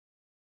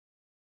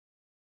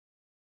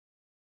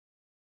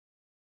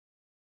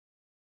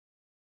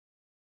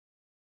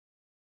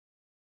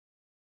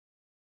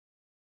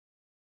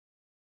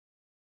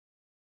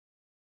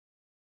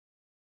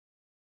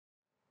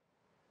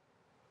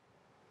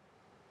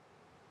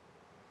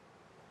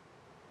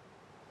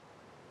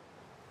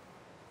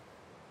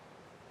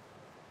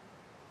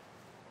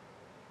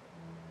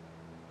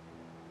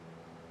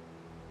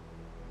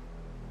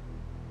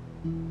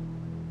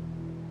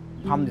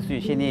Hamdi su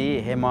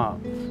shini hema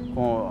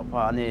ko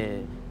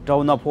ani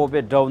dauna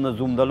phobe dauna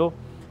zoom dalo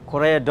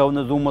Korea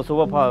dauna zoom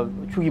so pa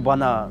chugi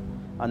bana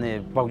ani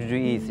bagju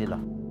isila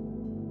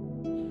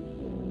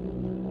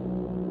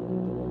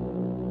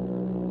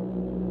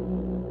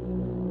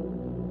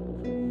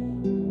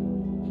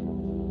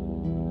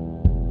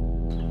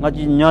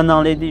ngaji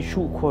nyanang le di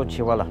shu kho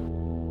chiwala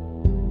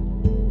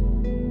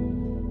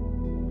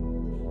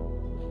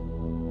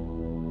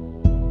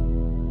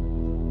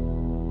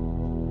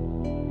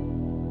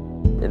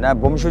나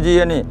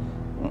봄수지 아니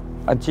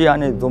아치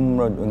안에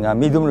돔로 나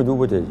미돔로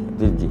두고지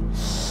들지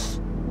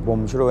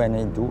봄수로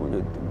아니 두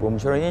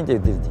봄수로 이제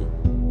들지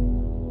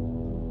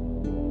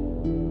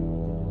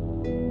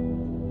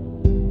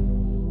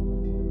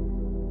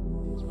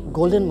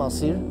Golden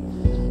Mahseer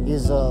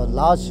is a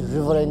large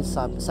riverine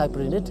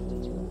cyprinid.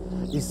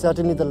 It's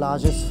certainly the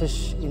largest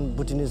fish in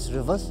Bhutanese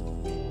rivers.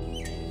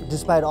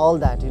 Despite all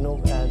that,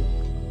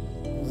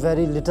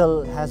 very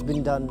little has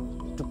been done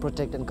to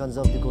protect and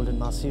conserve the Golden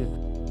Mahseer.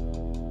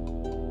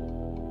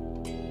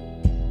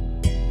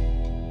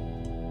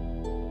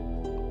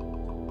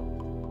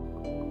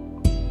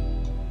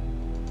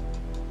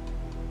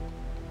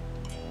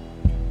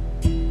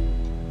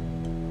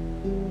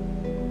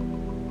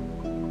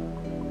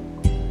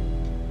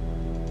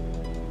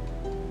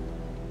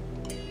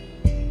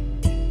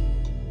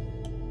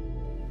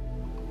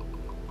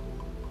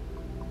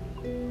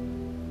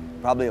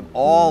 Probably of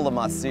all the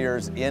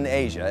Mahseers in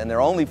Asia, and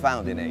they're only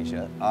found in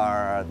Asia,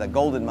 the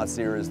Golden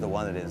Mahseer is the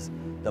one that is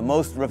the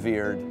most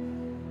revered,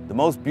 the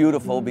most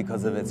beautiful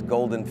because of its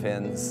golden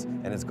fins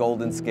and its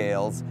golden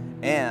scales,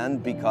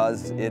 and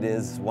because it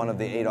is one of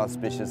the 8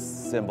 auspicious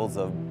symbols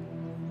of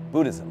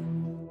Buddhism.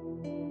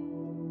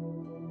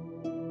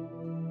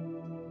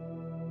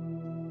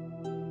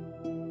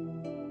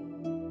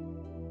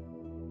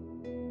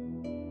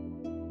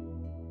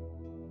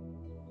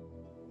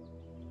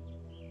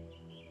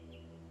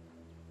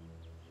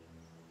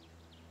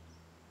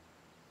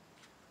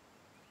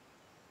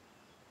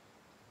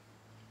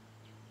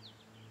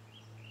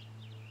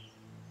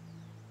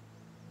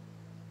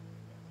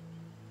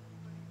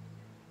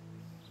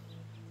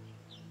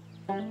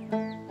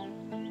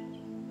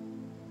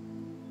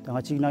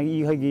 당아치나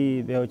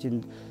이하기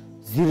배워진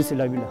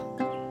지르슬라빌라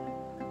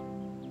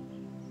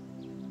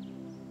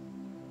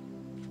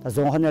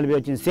다종 하늘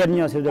배워진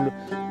세르냐 세들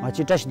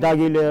아치 다시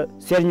다길에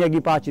세르냐기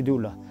빠치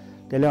둘라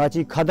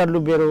텔아치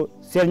카다르루 베로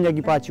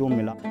세르냐기 빠치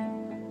옴밀라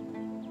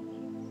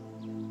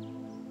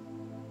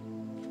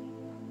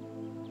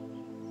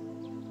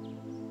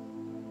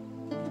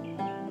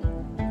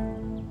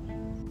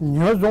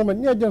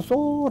녀종은 예전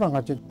소랑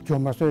같이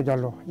좀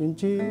써야죠.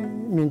 인지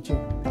민지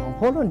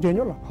당포는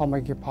되냐라.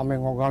 하마기 밤에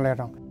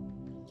오가래랑.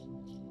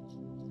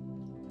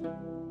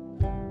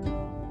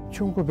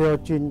 중국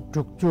배웠진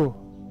죽주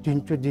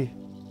진주디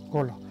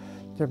골라.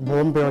 제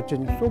몸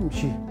배웠진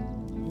솜시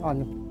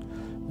아니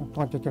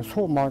또한테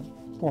소마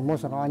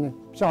보면서 아니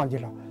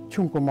쌍지라.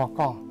 중국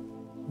막가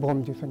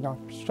몸지 그냥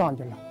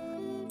쌍지라.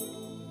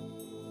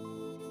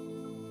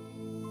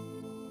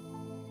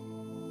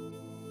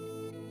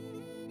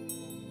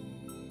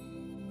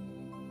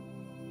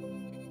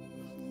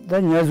 The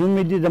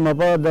Yazumidi, the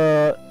Maba,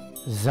 the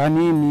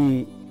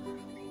Zanimi,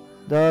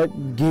 the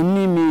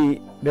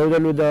Ginimi,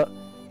 Bedaluda,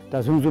 the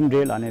Zumzum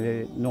Dale,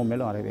 and no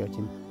Melare.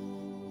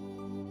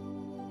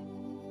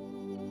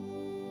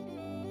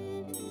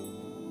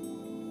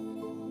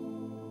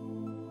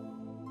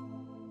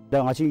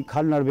 The Achi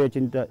Kalnar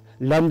Bechin, the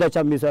Lambda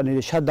Chamis and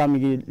the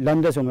Shadamigi,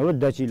 Lambda Summa,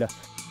 Dachila,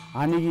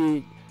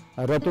 Anigi,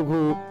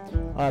 Ratuku,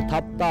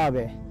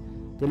 Taptabe,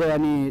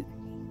 Teleani.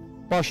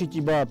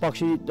 Pashichiba,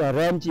 Pashi,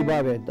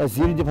 Ramchiba, the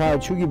Zildipa,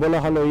 Chugi Bola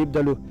Halo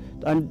Ibdalu,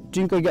 and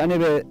Jinko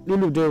Ganebe,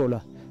 Lulu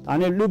Deola,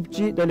 and a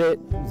Lupchi, the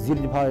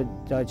Zildipa,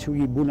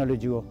 Chugi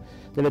Bunalajo,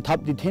 the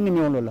top the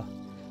Tenimiola,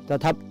 the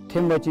top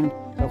 10 watching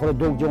the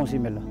dog Jones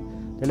Imela,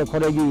 the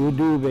Koregi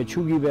Udu,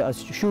 Chugibe,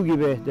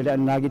 Shugibe, the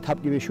Nagi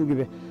Tapgibe,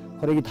 Shugibe,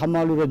 Koregi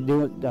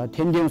Tamalu, the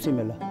 10 Jones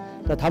Imela,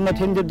 the Tama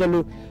tended the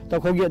Lu, the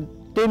Kogi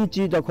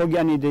Temchi, the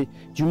Kogiani, the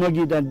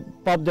Jumagi, the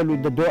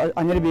Papdalu, the door,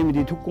 and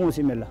the two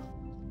Consimela.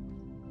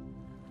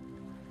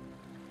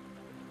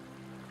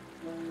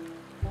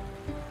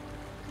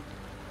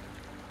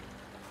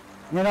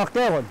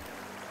 Nenaktegon.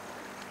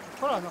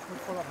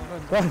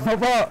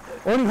 Mapa,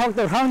 only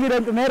factor hungry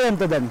and merent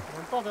then.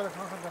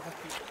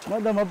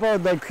 Madam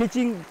about the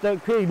kitchen, the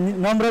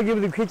number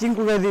give the kitchen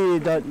to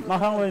the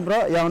Mahang and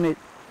Bra Yanni,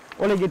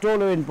 only get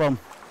all in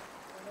pump.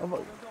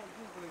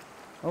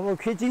 Over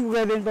kitchen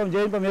where in from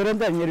Jane from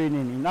Merent and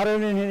Yerini, not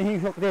only he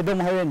hooked the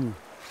Dom Haven,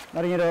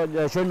 not in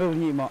a shoulder of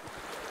Nima.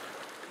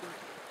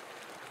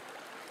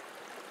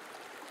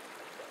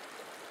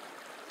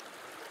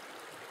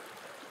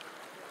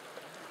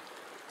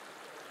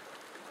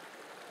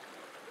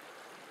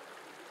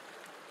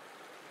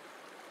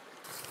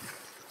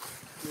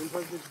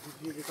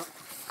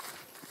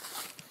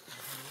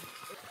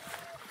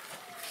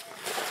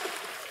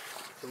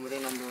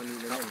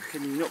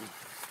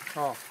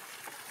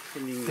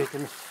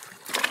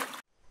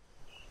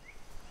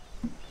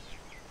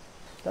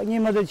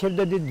 땅에마다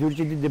첩다디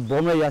둘치디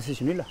bomba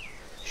야시십니다.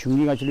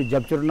 슝기가 줄이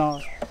잡절나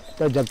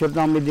다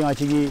잡절나 미딩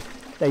아치기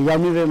다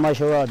야미베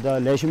마셔와 다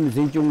레심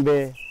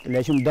징중베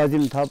레심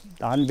다짐 탑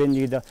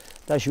단벤디다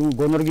다 슝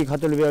고너기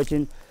카톨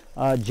베어친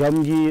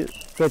잠기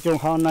표정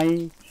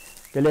하나이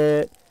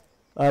텔레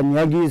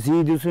냐기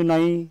지디수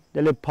나이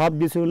텔레 팝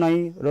디수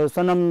나이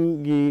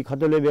로사남기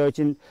카톨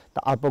베어친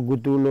다 아파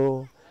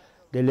구둘로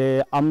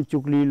텔레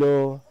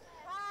암축리로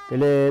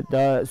텔레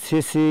다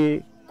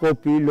시시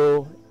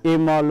코피로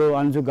에마로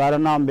안주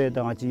가라남베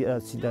다 아치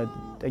시다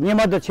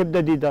녜마다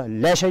쳄다디다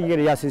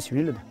레샤기게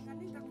야시스빌다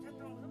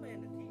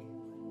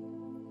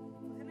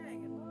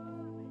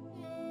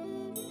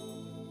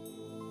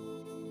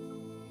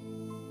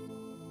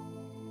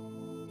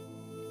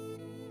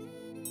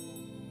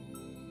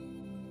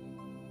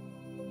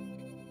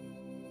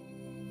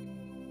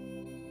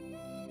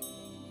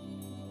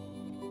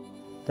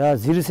다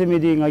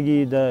지르세미디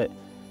ngagi da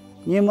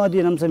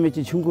녜마디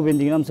남섬이치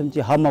중국벤디 남섬치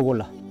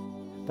하마골라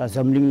다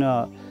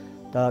점링나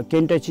다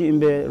켄타치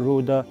임베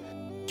로다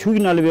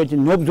추기날베치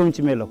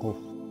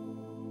놉종치멜라고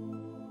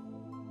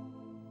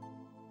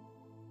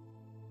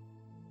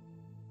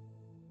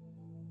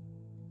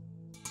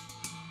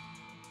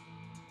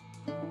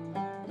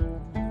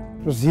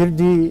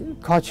zirdi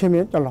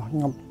kacheme tala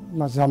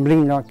na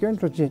zamlingna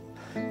kentrochi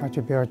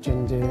ache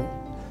beachinje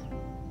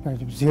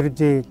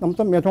zirdi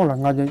namtam metongla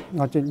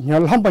ngaje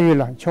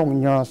nyalhambayila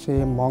chongnya se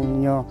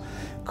mangnya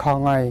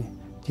khangai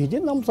didi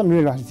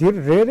namsamila zir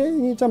rere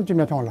ni chamchi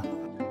metongla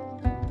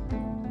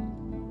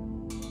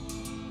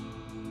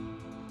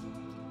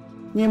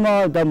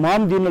nima da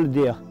mam dinal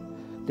dia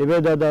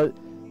tebeda da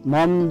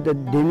mam da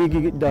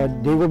demigi da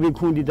degobi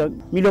khundi da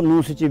milok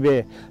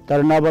nusuchibe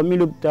tarnaba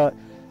miluk da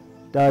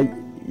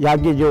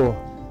yagejo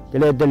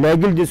dele the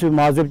legal disu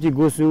mazabji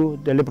gosu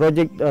dele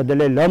project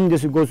dele lam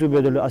disu gosu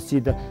be dele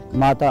asida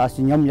mata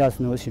asinyam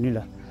yasno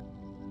sinila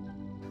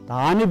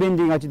taani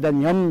bending achi da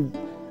nyam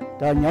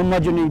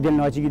majuni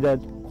den achi da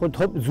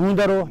khotop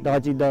zundaro da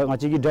achi da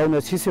achi gi down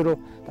sisiro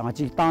da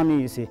achi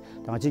tani se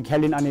da achi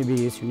khalin ane be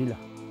sinila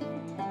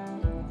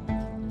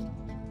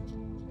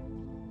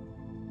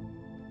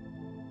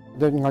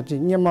de ngaji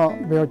nyama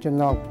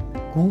beochena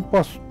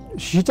gungpa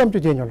시점도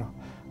되냐라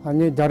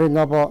아니 다른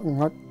나봐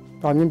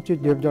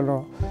다님치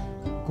devdalo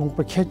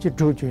공부 캐치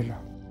두줄라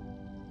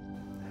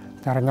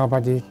다른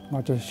나바디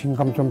어제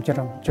신감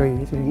좀처럼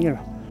저희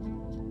생일라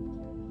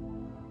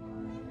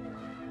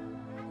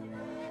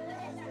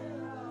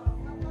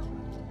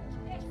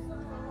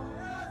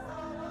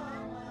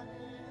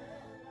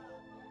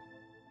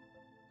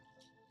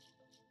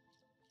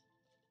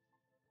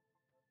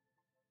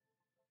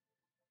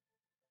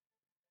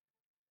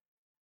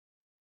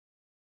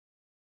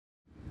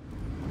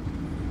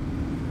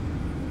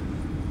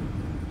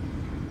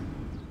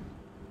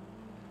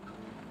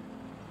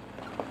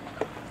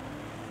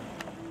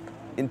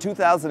In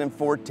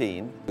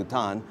 2014,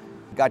 Bhutan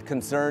got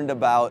concerned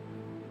about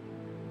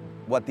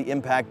what the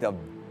impact of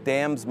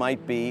dams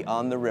might be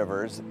on the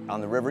rivers,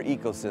 on the river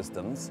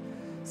ecosystems.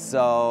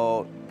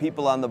 So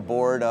people on the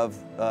board of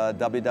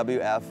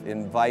WWF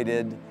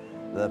invited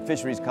the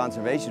Fisheries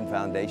Conservation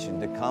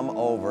Foundation to come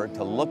over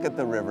to look at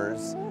the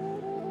rivers,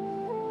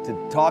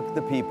 to talk to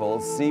the people,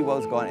 see what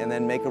was going on, and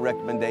then make a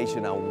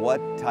recommendation on what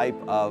type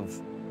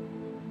of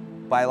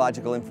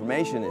biological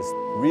information is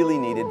really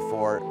needed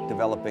for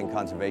developing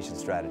conservation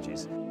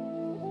strategies.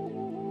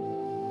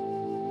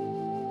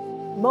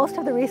 Most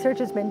of the research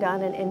has been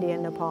done in India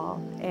and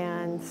Nepal,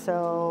 and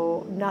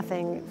so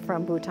nothing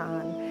from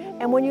Bhutan.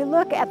 And when you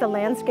look at the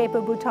landscape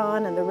of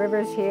Bhutan and the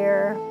rivers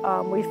here,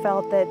 we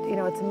felt that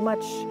it's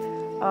much,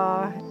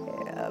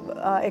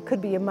 it could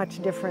be a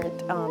much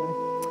different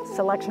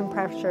selection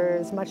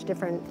pressures, much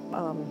different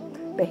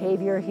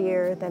behavior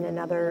here than in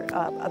other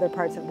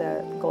parts of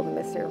the Golden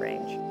Mahseer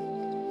range.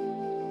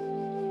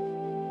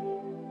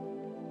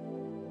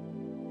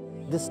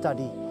 This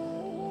study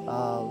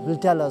will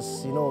tell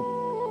us,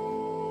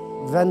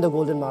 when the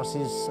Golden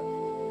Mahseers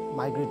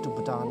migrate to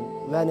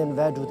Bhutan, when and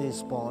where do they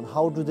spawn,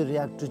 how do they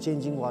react to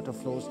changing water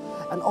flows,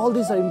 and all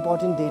these are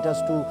important data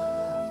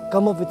to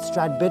come up with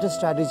better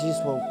strategies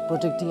for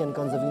protecting and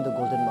conserving the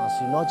Golden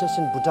Mahseer, not just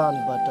in Bhutan,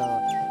 but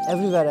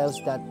everywhere else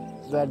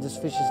where this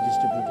fish is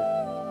distributed.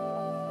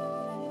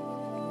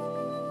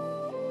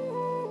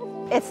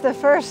 It's the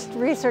first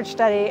research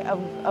study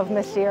of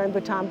Mahseer in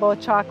Bhutan,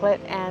 both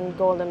chocolate and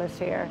Golden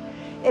Mahseer.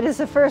 It is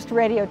the first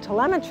radio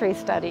telemetry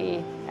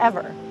study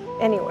ever,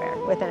 anywhere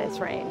within its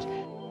range.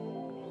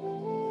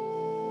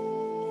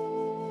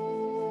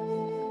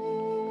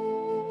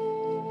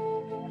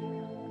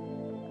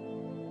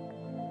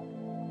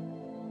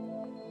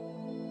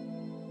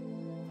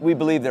 We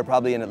believe they're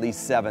probably in at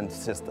least 7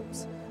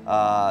 systems.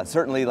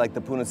 Certainly like the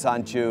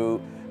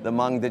Punasanchu, the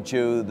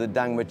Mangdachu, the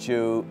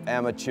Dangmachu,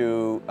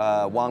 Amachu,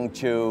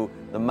 Wangchu,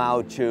 the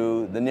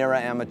Maochu, the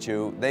Nira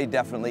Amachu, they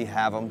definitely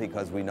have them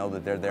because we know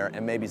that they're there,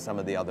 and maybe some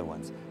of the other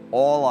ones.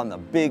 All on the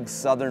big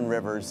southern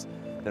rivers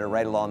that are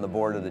right along the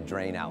border that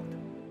drain out.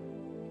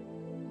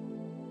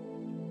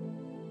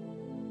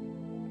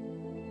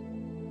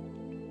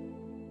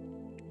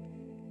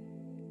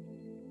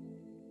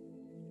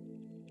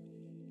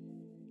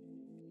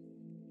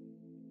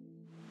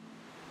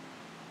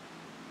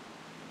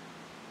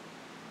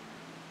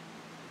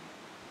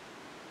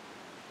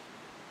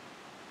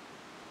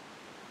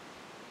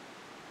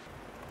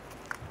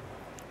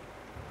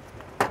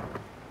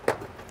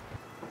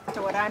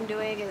 So what I'm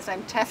doing is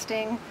I'm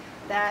testing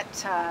that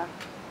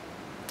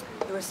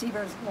the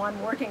receiver is, one,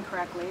 working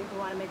correctly. We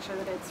want to make sure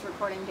that it's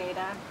recording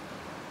data.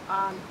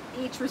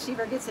 Each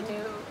receiver gets a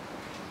new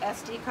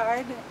SD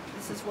card.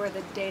 This is where the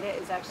data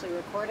is actually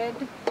recorded.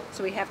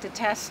 So we have to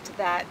test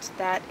that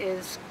that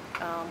is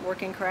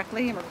working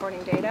correctly and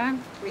recording data.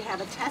 We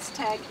have a test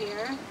tag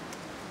here.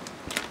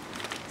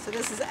 So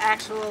this is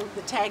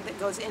the tag that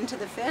goes into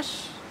the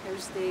fish.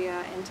 Here's the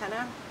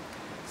antenna.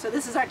 So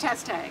this is our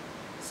test tag.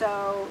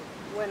 So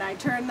when I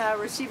turn the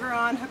receiver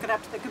on, hook it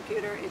up to the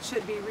computer, it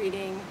should be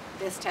reading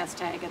this test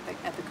tag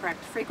at the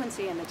correct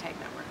frequency and the tag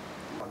number.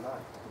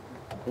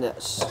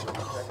 Yes.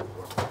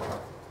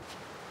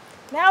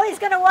 Now he's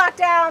going to walk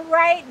down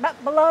right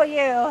below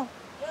you.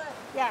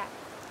 Yeah.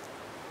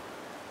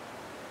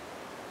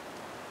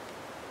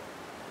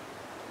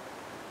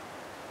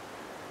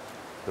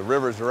 The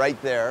river's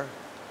right there,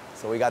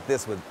 so we got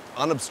this with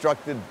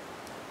unobstructed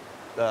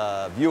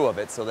view of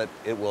it so that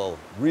it will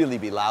really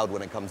be loud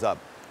when it comes up.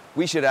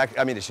 We should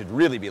it should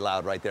really be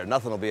loud right there.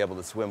 Nothing will be able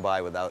to swim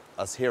by without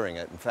us hearing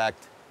it. In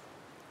fact,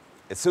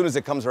 as soon as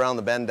it comes around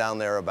the bend down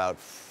there about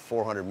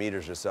 400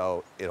 meters or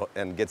so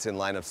and gets in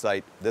line of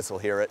sight, this will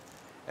hear it,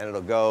 and it'll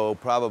go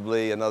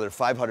probably another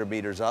 500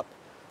 meters up.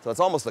 So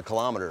it's almost a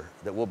kilometer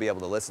that we'll be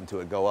able to listen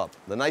to it go up.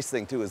 The nice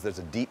thing too is there's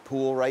a deep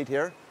pool right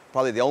here,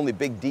 probably the only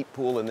big deep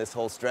pool in this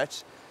whole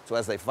stretch. So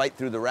as they fight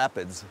through the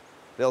rapids,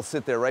 they'll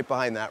sit there right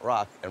behind that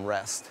rock and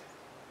rest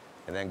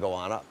and then go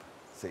on up.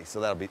 See,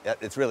 so that'll be,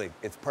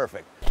 it's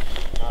perfect.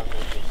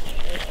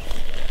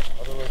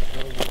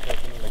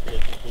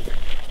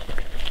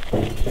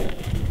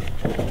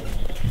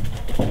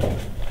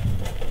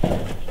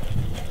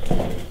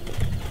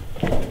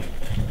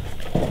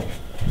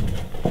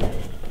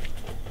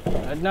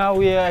 Now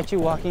we are actually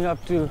walking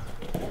up to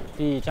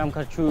the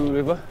Chamkachu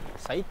River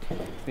site.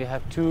 We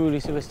have 2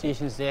 receiver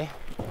stations there,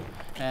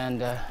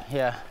 and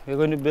yeah, we're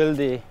going to build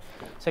the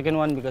second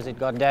one because it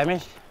got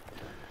damaged.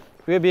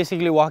 We're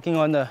basically walking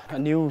on a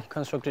new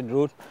constructed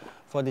road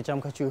for the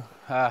Chamkachu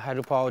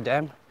hydropower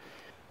dam,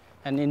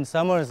 and in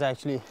summers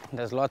actually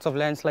there's lots of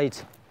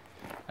landslides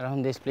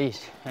around this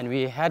place, and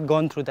we had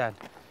gone through that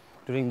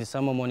during the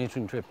summer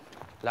monitoring trip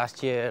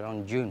last year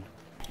around June.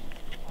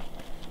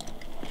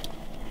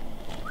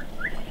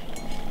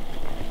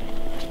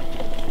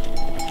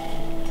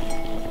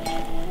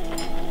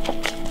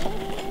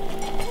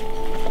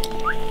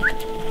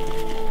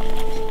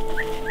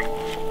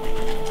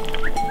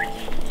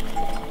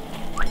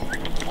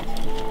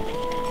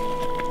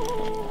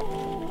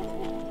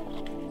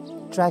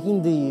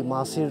 Tracking the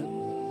Mahseer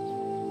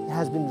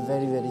has been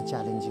very, very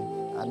challenging.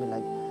 I mean,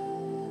 like,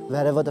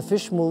 wherever the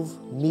fish move,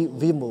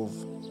 we move.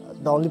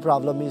 The only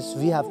problem is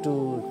we have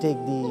to take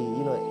the,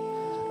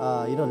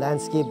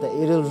 landscape, the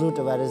aerial route,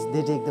 whereas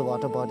they take the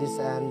water bodies.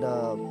 And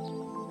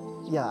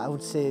yeah, I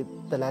would say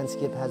the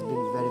landscape has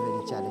been very,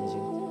 very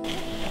challenging.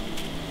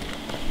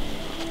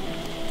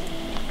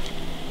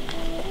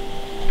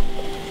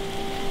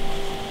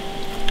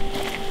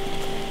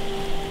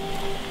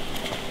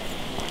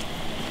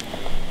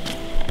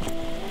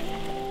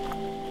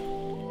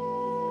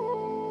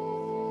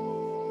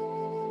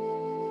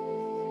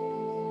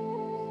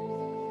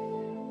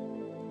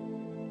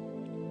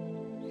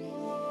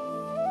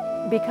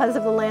 Because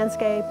of the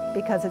landscape,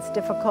 because it's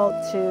difficult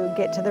to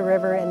get to the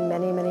river in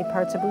many, many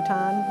parts of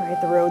Bhutan, right?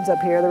 The road's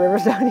up here, the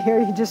river's down here,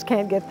 you just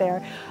can't get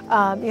there.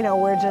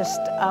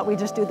 We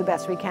just do the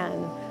best we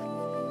can.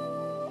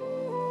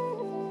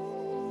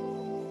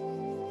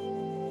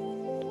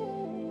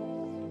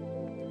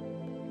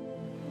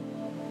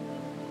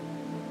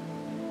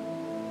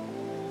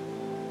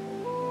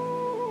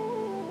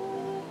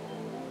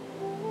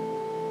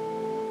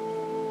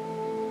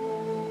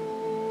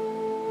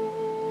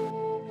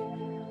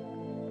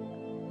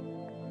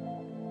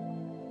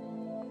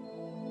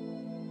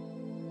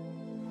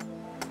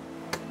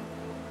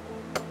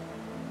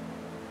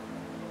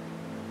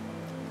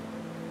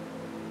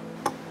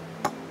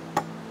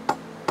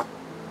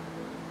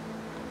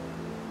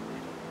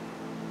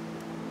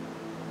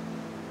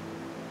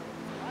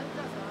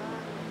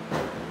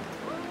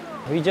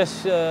 We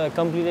just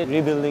completed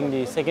rebuilding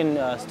the second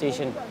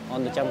station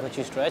on the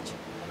Chamkachu stretch,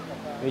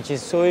 which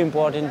is so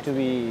important to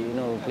be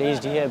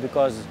placed here,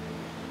 because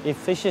if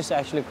fishes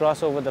actually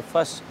cross over the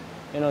first,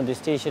 the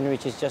station,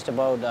 which is just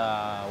about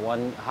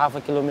half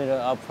a kilometer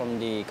up from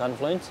the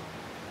confluence,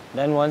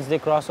 then once they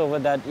cross over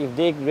that, if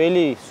they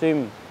really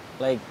swim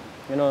like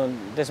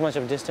this much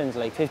of distance,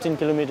 like 15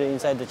 kilometers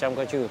inside the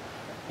Chamkachu,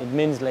 it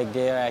means like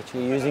they are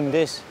actually using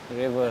this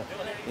river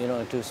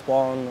to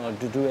spawn or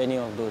to do any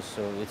of those.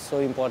 So it's so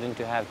important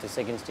to have the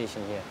second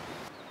station here.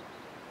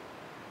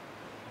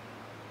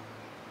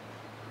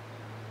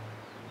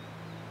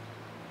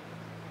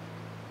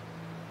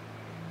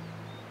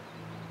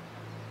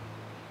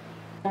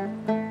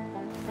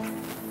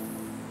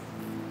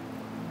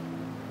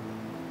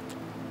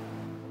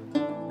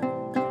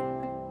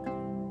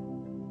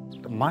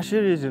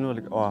 Mahseer is,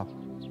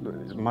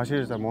 Mahseer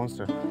is a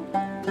monster.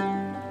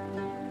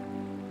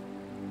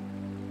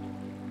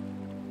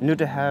 You need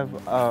to have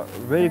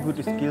very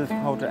good skills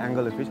how to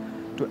angle a fish,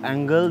 to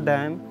angle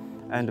them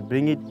and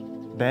bring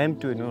them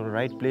to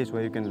right place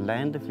where you can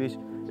land the fish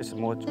is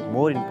much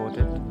more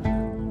important.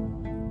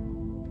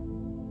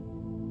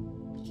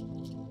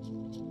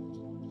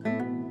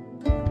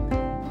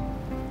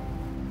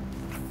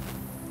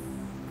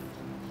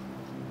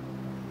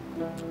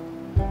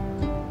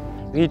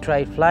 We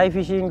tried fly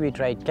fishing, we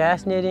tried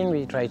cast netting,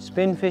 we tried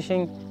spin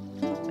fishing,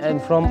 and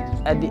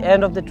at the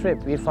end of the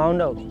trip we found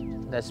out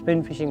that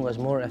spin fishing was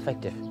more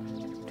effective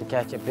to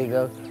catch a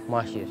bigger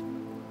mahseer.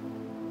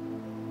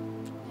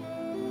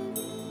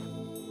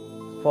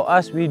 For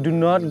us, we do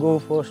not go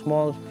for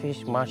small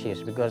fish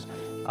mahseers because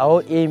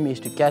our aim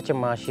is to catch a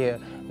mahseer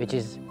which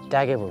is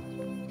taggable,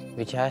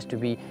 which has to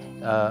be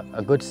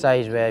a good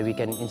size where we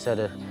can insert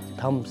a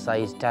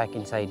thumb-sized tag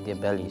inside their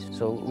bellies.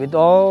 So with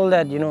all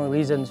that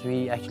reasons,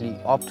 we actually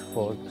opt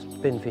for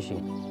spin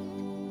fishing.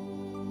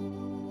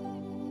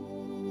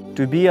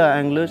 To be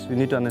anglers, we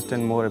need to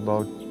understand more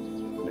about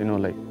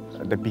like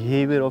the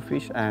behavior of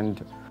fish,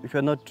 and if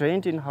you're not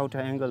trained in how to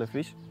angle a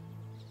fish,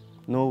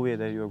 no way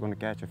that you're going to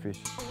catch a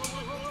fish.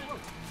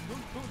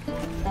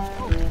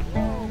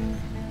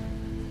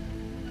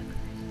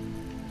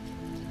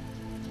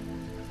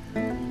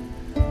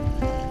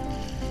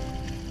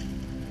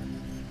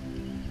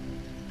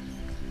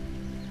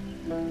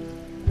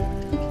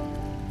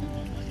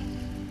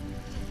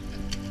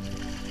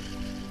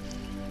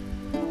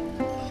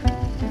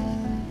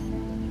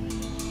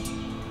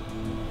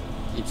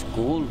 It's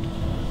Golden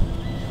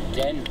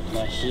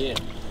Mahseer.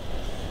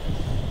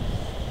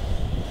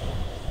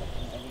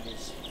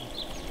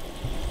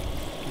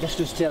 Just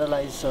to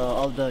sterilize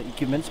all the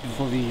equipments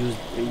before we use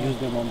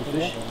them on the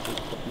fish.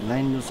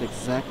 9 mils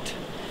exact,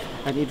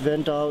 and it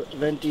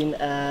went in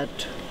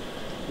at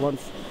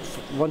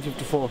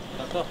 154.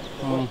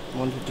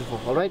 154.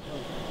 All right.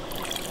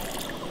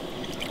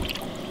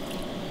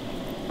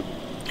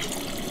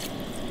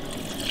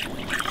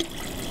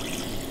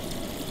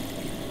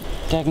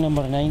 Tag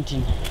number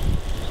 19.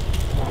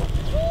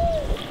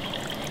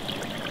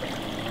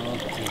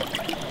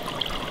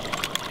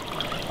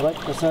 All right.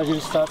 The surgery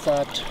starts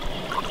at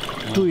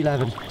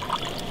 211.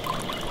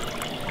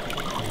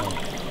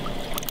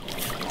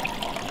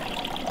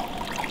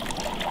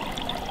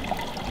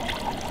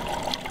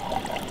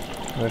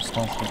 Where's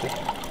transmitted?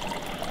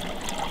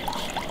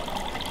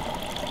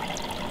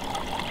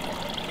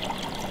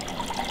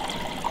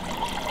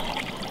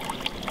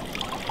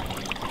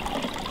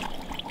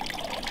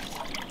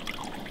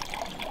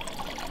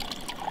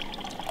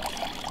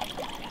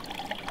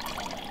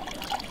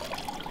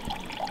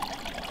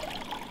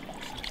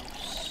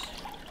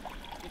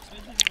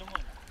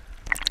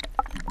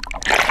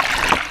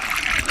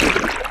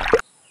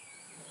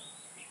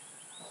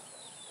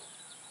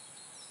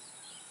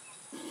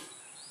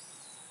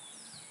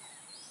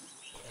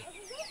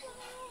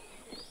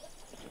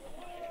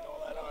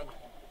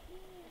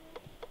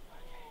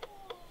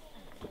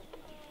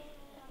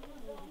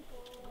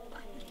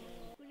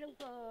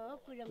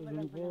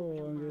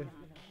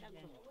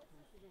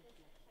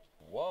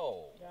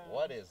 Whoa,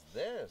 what is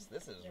this?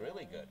 This is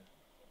really good.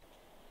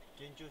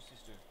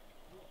 Sister.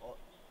 Oh,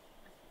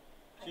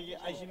 you're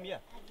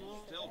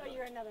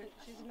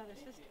she's another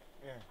sister.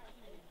 Yeah.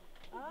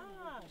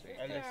 Ah,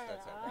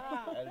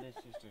 Eldest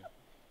sister.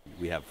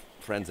 We have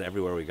friends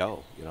everywhere we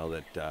go,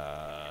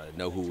 that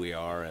know who we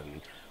are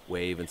and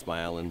wave and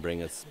smile and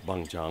bring us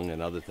bung chung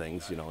and other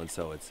things, and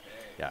so it's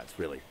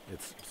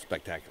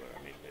spectacular.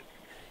 I mean,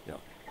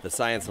 the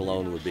science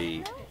alone would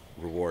be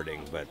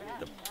rewarding, but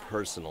the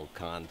personal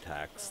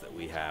contacts that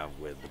we have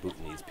with the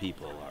Bhutanese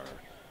people are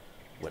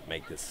what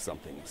make this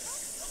something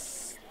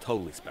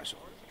totally special.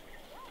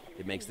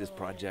 It makes this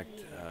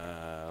project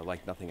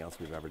like nothing else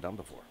we've ever done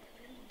before.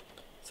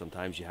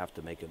 Sometimes you have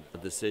to make a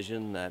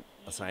decision that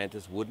a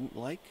scientist wouldn't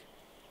like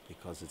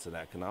because it's an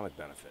economic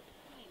benefit.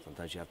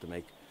 Sometimes you have to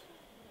make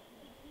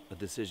a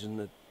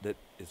decision that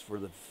is for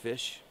the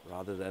fish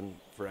rather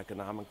than for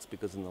economics,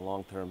 because in the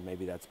long term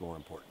maybe that's more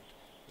important.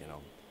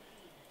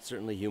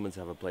 Certainly humans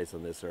have a place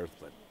on this earth,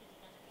 but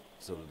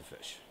so do the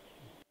fish.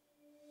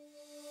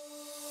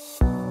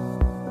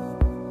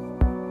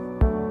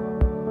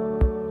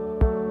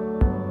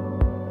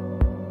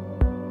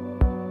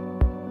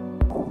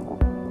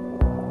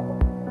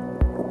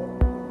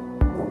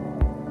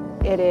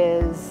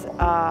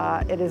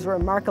 It is a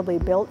remarkably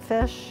built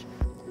fish.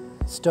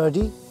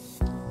 Sturdy,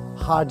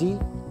 hardy,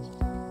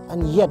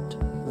 and yet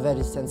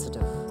very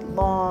sensitive.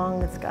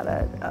 Long, it's got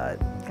a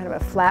kind of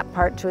a flat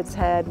part to its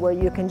head where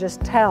you can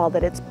just tell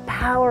that it's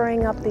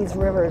powering up these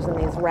rivers and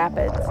these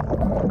rapids.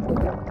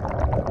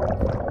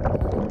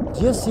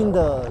 You have seen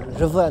the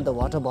river and the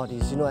water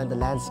bodies, and the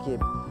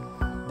landscape.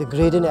 The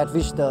gradient at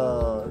which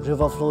the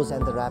river flows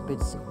and the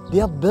rapids,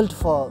 they are built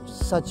for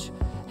such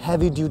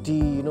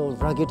heavy-duty,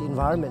 rugged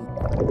environment.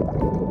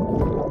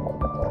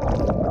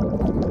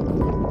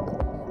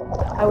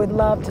 I would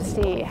love to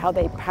see how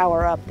they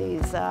power up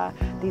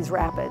these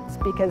rapids,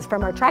 because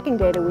from our tracking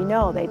data we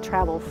know they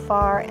travel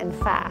far and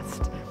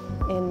fast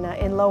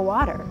in low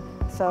water.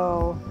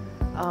 So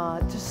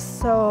Just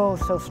so,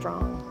 so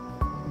strong.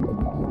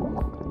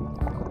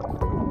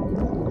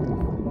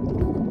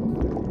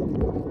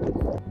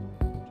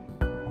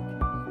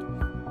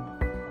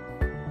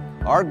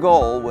 Our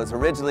goal was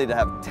originally to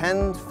have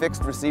 10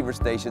 fixed receiver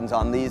stations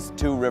on these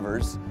two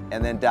rivers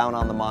and then down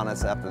on the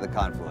Manas after the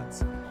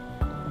confluence.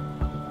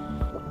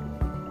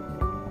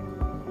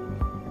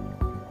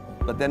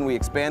 But then we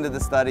expanded the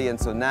study, and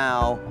so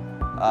now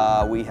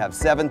we have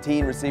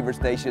 17 receiver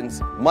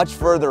stations much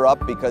further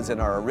up, because in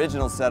our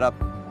original setup,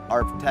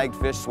 our tagged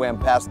fish swam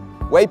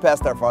way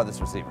past our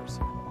farthest receivers.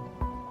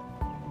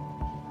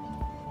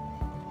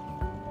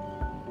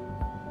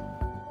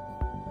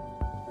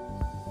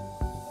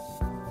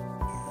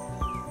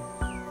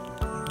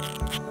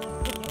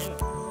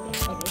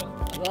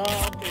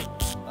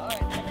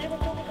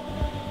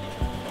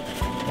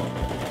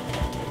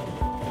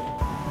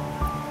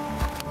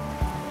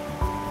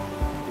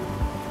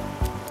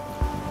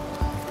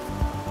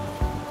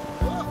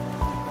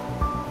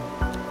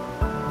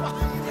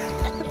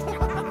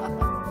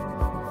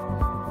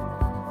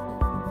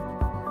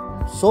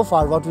 So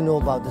far, what we know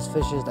about this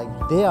fish is like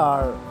they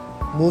are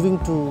moving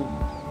to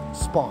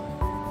spawn.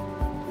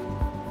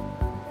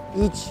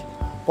 Each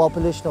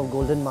population of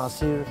Golden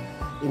Mahseer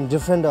in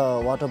different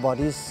water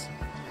bodies,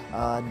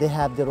 they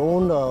have their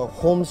own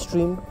home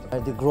stream.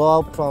 They grow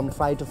up from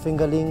fry to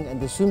fingerling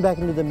and they swim back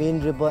into the main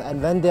river,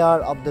 and when they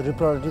are of the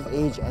reproductive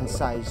age and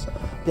size,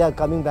 they are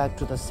coming back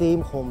to the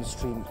same home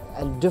stream.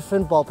 And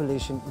different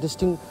populations,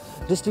 distinct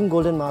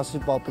Golden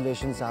Mahseer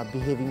populations are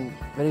behaving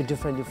very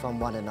differently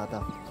from one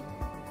another.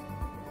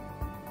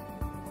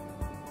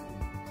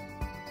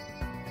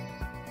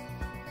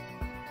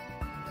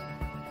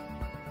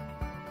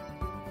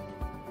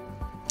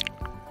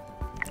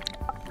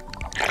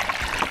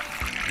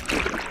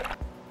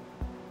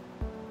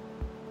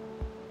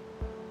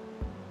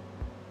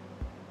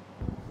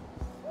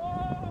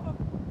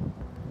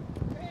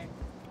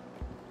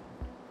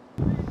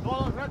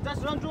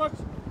 Just run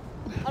towards.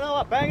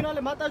 Hello, bang on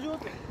the mata ju.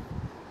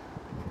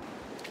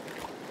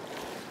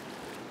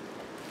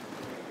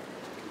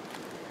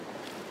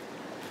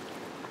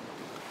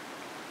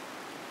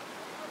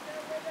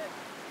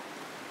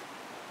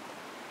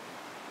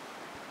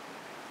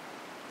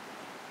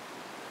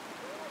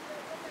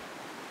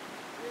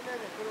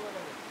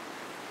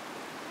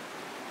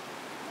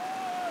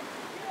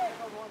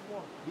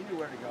 He knew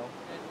where to go.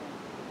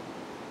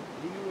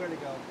 He knew where to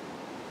go.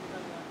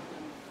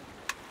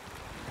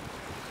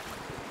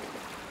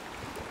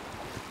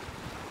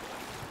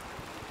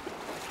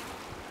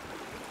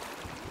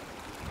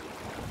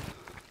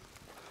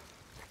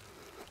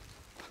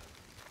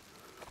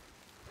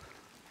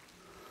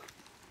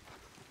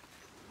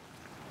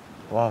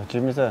 Wow,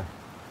 Jimmy sir,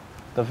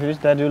 the fish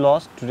that you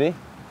lost today,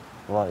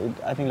 wow,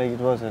 I think like it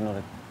was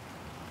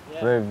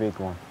very big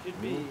one.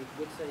 Should be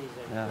good size.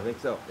 Yeah. I think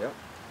so, yep.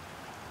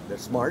 They're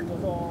smart.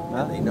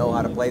 They know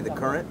how to play the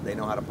current. They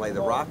know how to play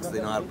the rocks.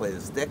 They know how to play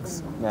the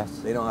sticks. Yes.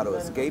 They know how to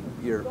escape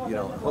your,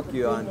 hook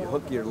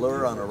your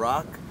lure on a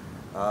rock.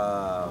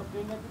 And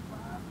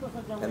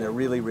they're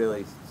really,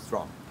 really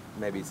strong.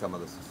 Maybe some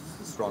of the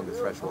strongest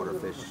freshwater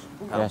fish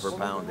pound per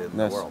pound in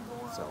the world.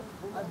 So,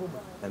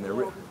 and they're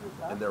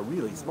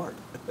really smart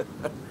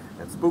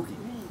and spooky.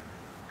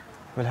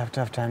 We'll have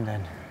tough time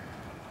then.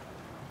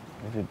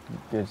 If it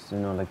gets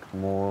like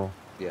more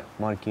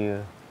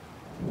murkier.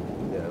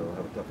 Yeah, we'll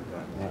have a tougher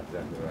time. That's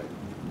exactly right.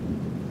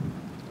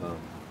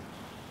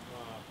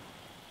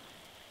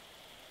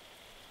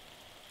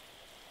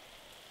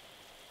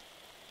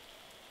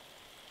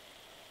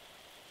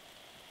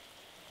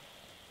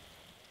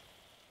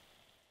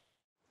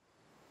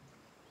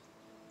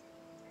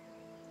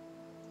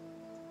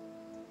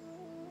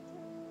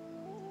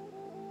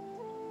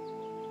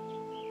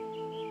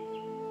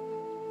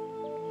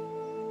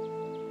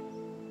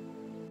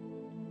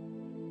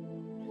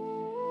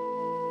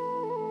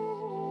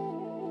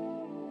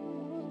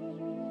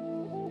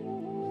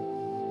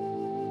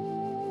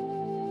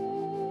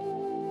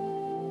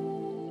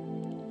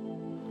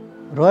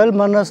 Royal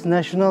Manas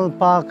National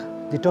Park,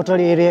 the total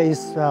area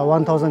is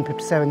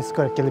 1057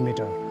 square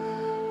kilometer.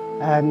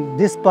 And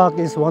this park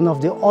is one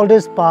of the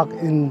oldest parks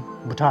in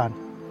Bhutan.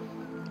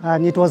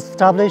 And it was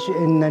established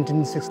in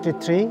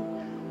 1963.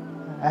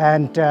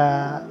 And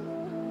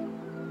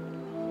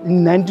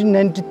in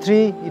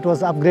 1993, it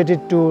was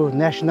upgraded to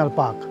National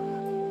Park.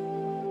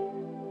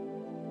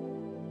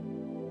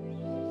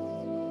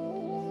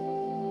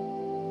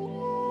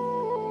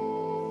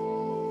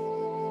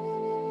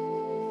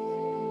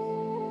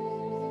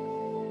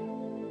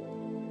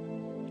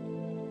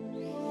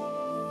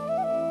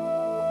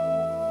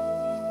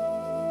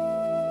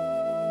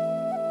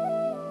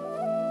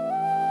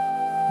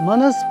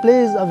 Manas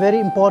plays a very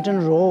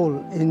important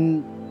role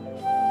in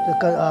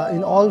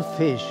all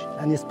fish,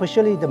 and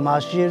especially the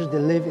Mahseer. They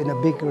live in a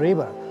big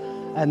river,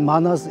 and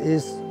Manas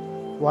is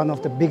one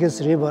of the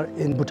biggest river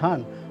in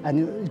Bhutan,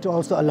 and it's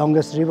also a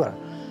longest river,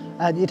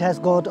 and it has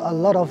got a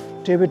lot of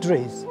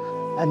tributaries,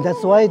 and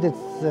that's why the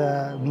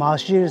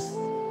Mahseers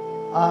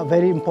are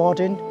very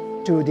important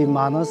to the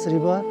Manas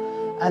river,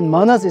 And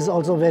manners is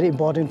also very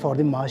important for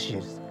the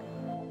Mahseers.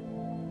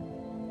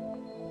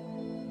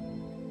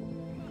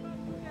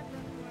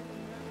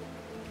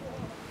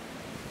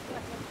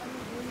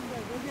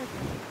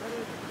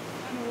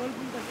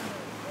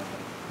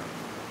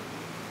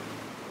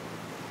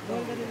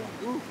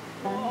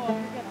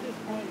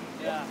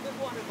 Yeah, this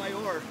one is my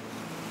oar.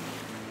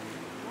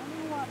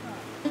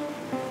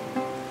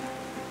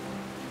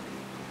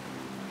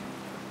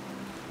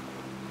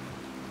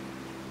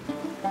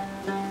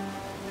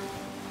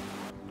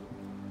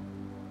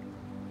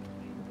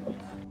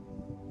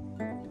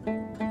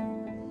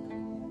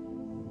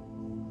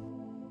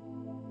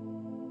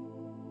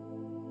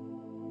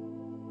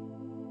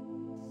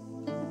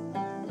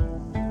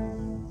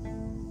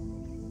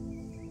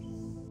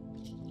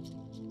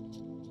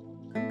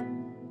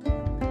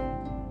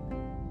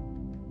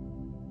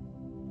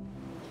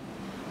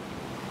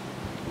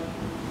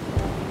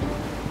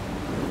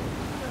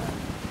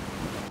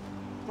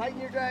 Tighten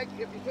your drag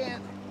if you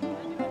can.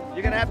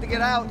 You're gonna have to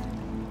get out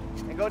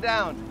and go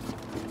down.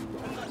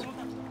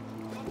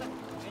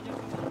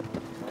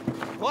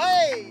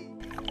 Way!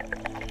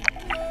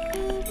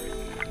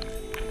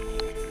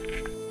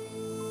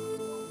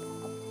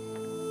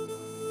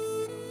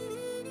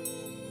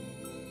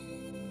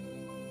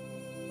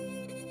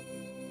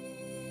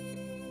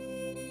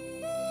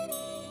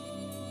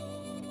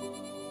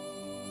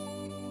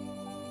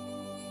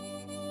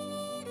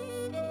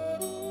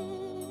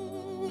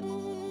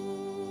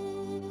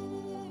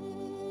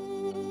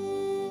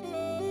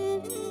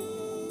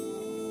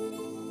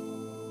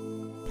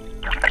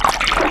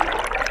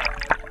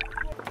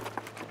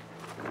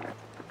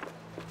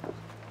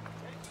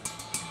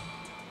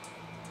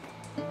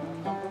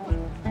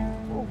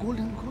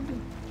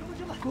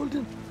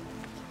 Golden.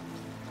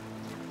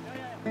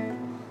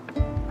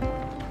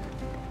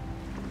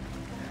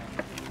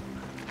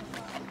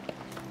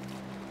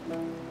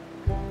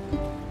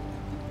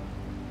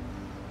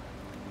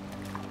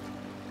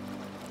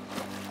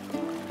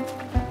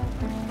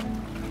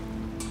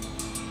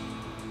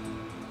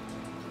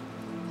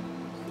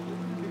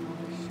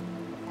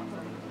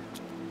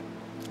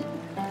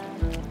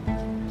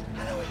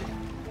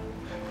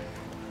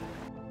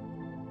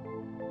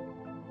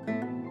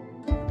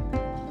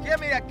 Give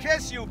me a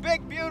kiss, you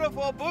big,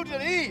 beautiful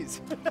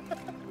Bhutanese.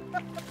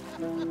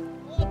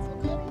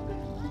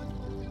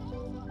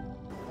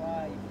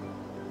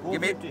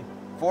 Give me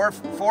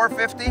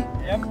 450?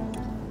 Yep.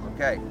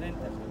 Okay.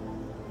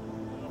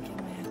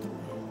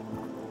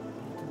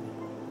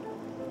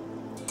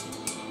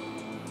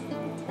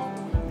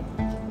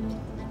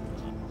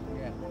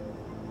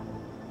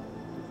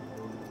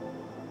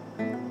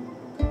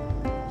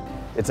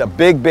 It's a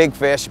big, big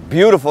fish,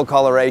 beautiful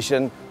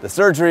coloration. The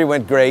surgery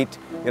went great,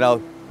 you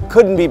know,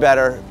 couldn't be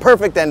better.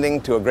 Perfect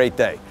ending to a great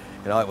day.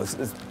 You know,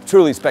 it's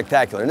truly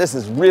spectacular. And this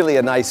is really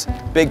a nice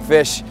big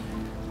fish,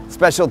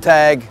 special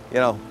tag, you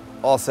know,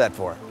 all set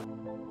for it.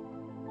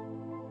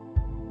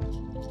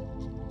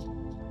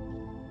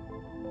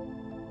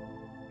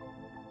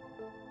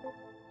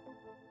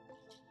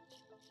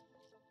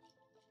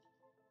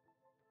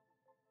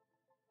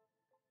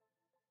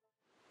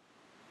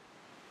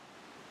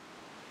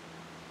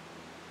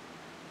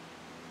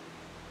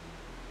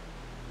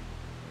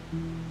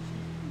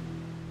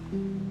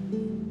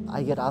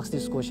 I get asked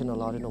this question a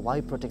lot, you know,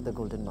 why protect the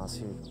Golden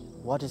Mahseer?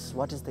 What is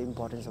the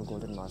importance of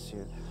Golden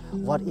Mahseer?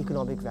 What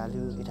economic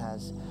value it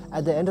has?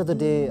 At the end of the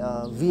day,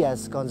 we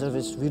as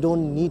conservatists, we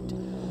don't need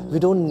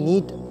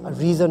a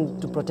reason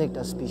to protect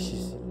a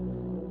species.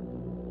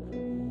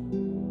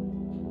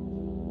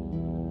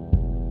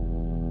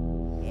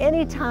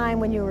 Anytime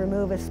when you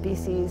remove a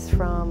species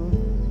from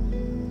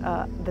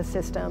the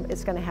system,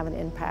 it's going to have an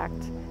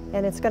impact.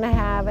 And it's going to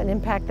have an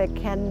impact that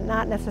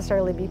cannot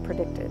necessarily be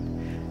predicted.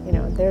 You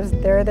know,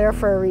 they're there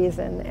for a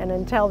reason, and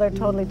until they're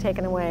totally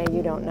taken away,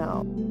 you don't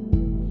know.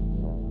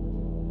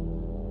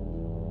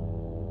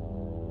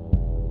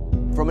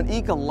 From an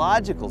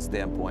ecological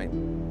standpoint,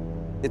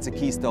 it's a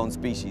keystone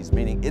species,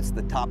 meaning it's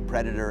the top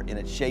predator and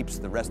it shapes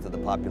the rest of the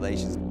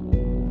populations.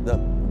 The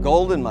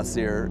Golden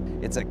Mahseer,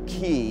 it's a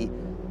key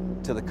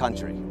to the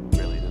country,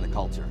 really, to the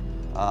culture,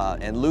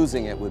 and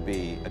losing it would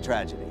be a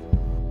tragedy.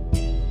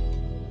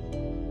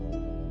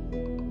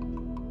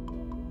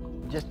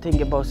 Just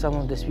think about some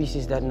of the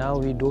species that now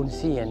we don't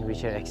see and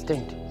which are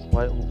extinct.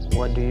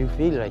 What do you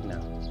feel right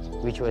now?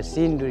 Which was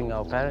seen during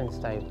our parents'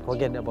 time.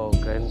 Forget about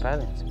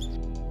grandparents.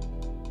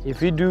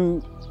 If we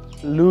do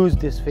lose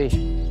this fish,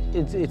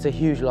 it's a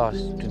huge loss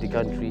to the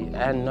country,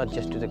 and not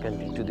just to the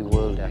country, to the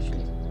world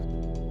actually.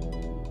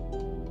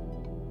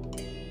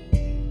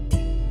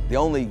 The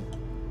only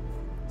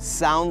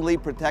soundly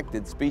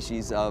protected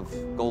species of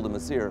Golden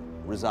Mahseer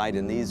reside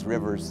in these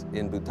rivers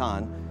in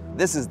Bhutan.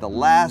 This is the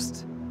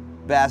last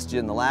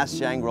bastion, the last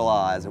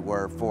Shangri-La, as it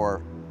were,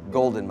 for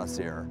Golden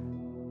Mahseer.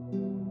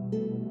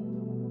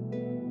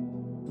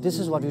 This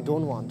is what we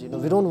don't want. You know,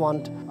 we don't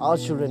want our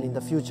children in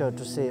the future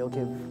to say,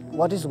 okay,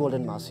 what is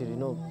Golden Mahseer? You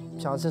know,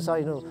 chances are,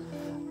 you know,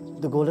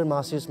 the Golden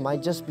Mahseers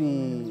might just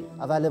be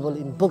available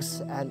in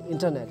books and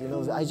internet. You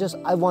know,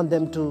 I want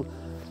them to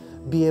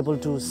be able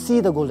to see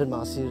the Golden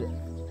Mahseer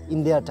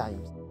in their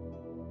times.